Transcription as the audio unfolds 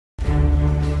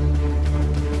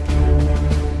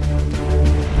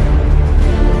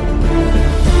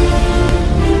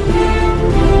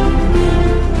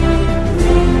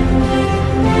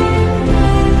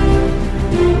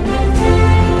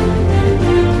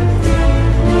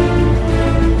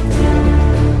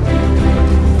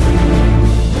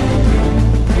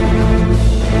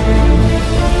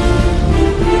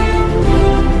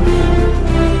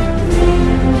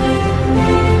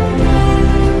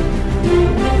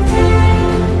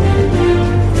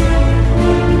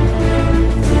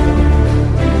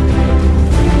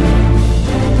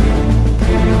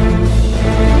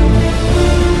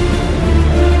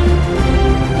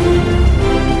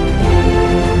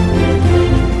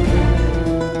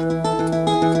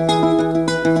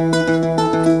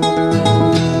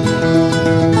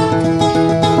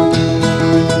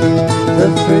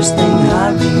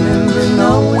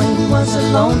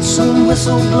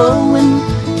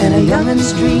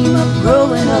dream of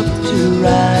growing up to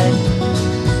ride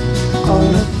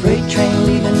on a freight train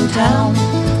leaving town,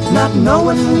 not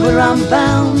knowing where I'm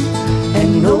bound,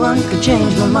 and no one could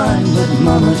change my mind, but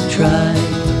Mama tried.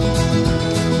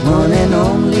 One and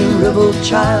only rebel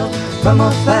child from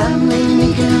a family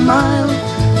meek and mild,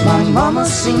 my mama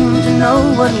seemed to know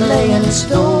what lay in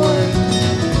store.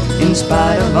 In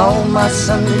spite of all my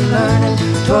Sunday learning,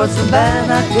 towards the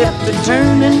bad I kept a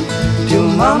turning, till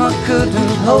Mama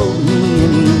couldn't hold me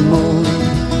anymore.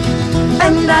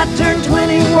 And I turned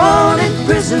 21 in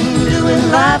prison, doing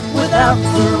life without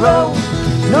parole.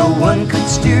 No one could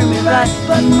steer me right,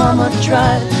 but Mama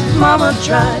tried, Mama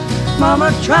tried.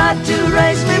 Mama tried to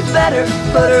raise me better,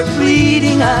 but her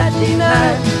pleading I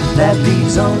denied. That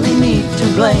leaves only me to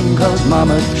blame, 'cause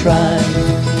Mama tried.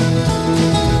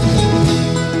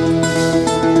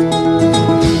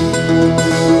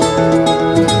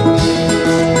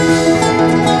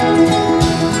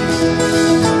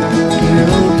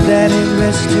 Daddy,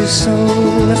 rest his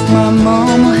soul, left my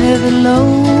mom a heavy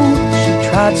load. She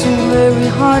tried so very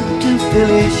hard to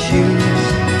fill his shoes,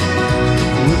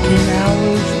 working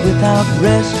hours without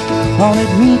rest,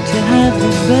 wanted me to have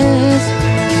the best.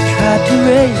 She tried to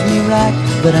raise me right,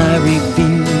 but I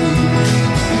refused.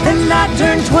 And I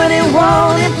turned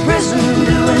 21 in prison,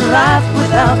 doing life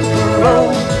without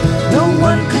parole. No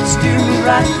one could steer me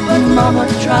right, but Mama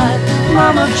tried,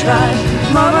 Mama tried.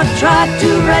 Mama tried to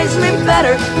raise me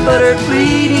better, but her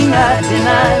pleading I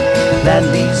denied. That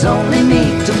leaves only me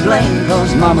to blame,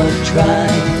 'cause Mama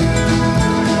tried.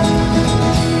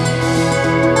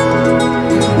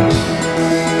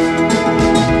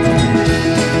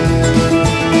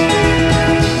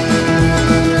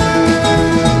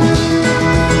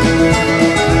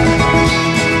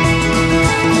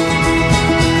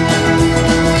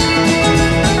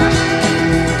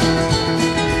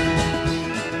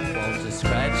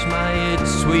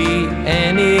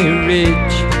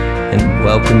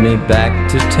 Welcome me back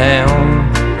to town.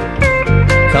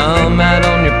 Come out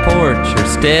on your porch or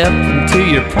step into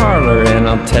your parlor, and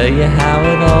I'll tell you how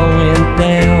it all went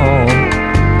down.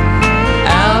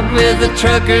 Out with the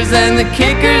truckers and the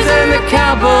kickers and the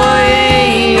cowboy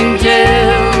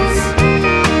angels,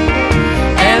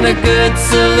 and a good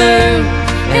salute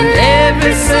in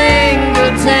every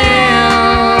single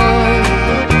town.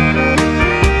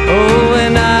 Oh,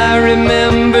 and I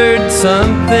remembered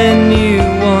something you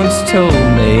once told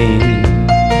me,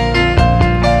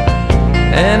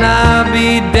 and I'll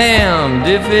be damned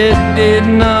if it did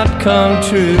not come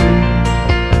true.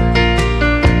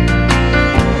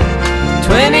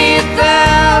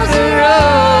 20,000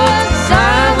 roads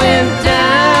I went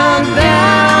down,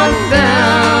 down,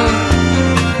 down,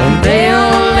 and they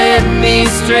all led me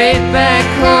straight back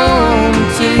home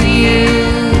to you.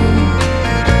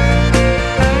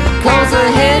 'Cause I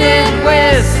headed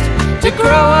west to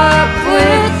grow up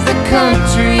with the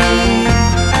country,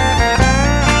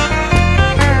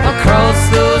 across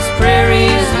those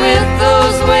prairies with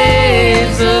those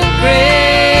waves of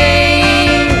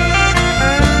grain.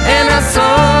 And I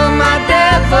saw my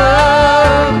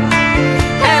devil,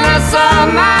 and I saw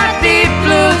my deep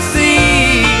blue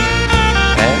sea,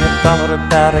 and I thought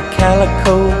about a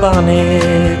calico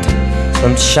bonnet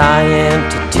from Cheyenne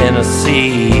to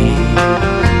Tennessee.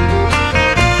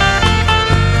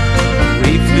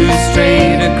 Flew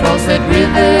straight across that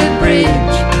river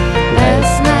bridge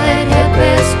last night,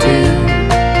 2:30.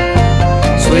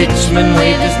 Switchman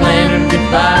waved his lantern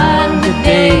goodbye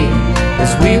today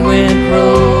as we went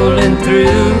rolling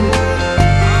through.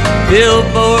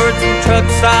 Billboards and truck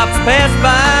stops passed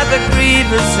by the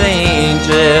grievous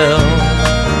angels.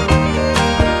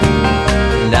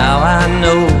 Now I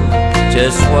know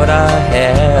just what I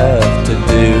have to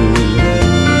do.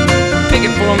 Pick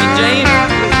it for me, James.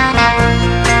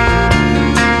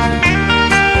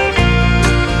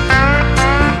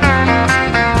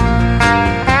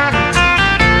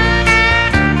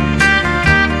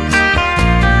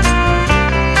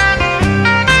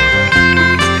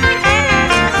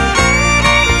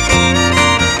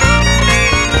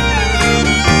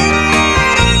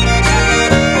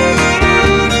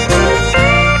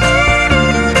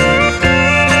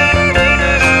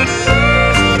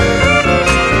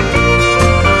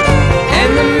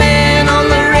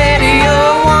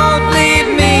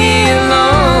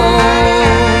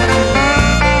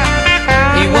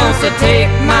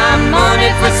 Take my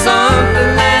money for something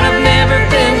that I've never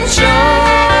been shown.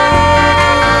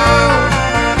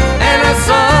 And I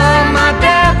saw my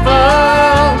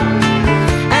devil,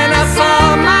 and I saw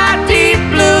my deep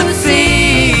blue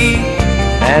sea,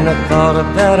 and I thought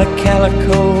about a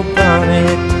calico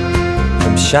bonnet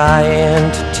from Cheyenne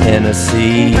to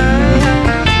Tennessee.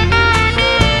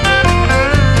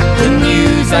 the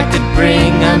news I could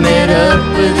bring. I met up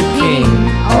with a king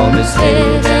on his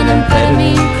head, an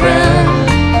amphetamine crown.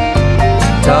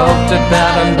 Talked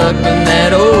about unbuckling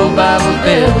that old Bible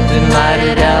belt and light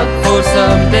it out for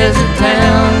some desert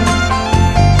town.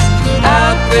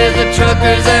 Out with the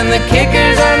truckers and the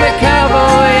kickers and the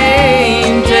cowboy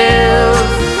angels,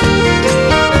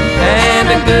 and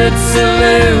a good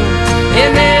saloon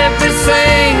in every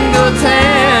single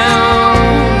town.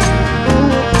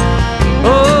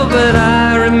 Oh, but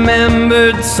I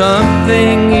remembered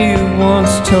something you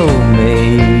once told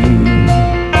me,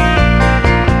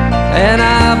 and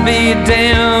I'll be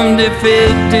damned if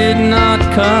it did not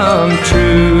come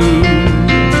true.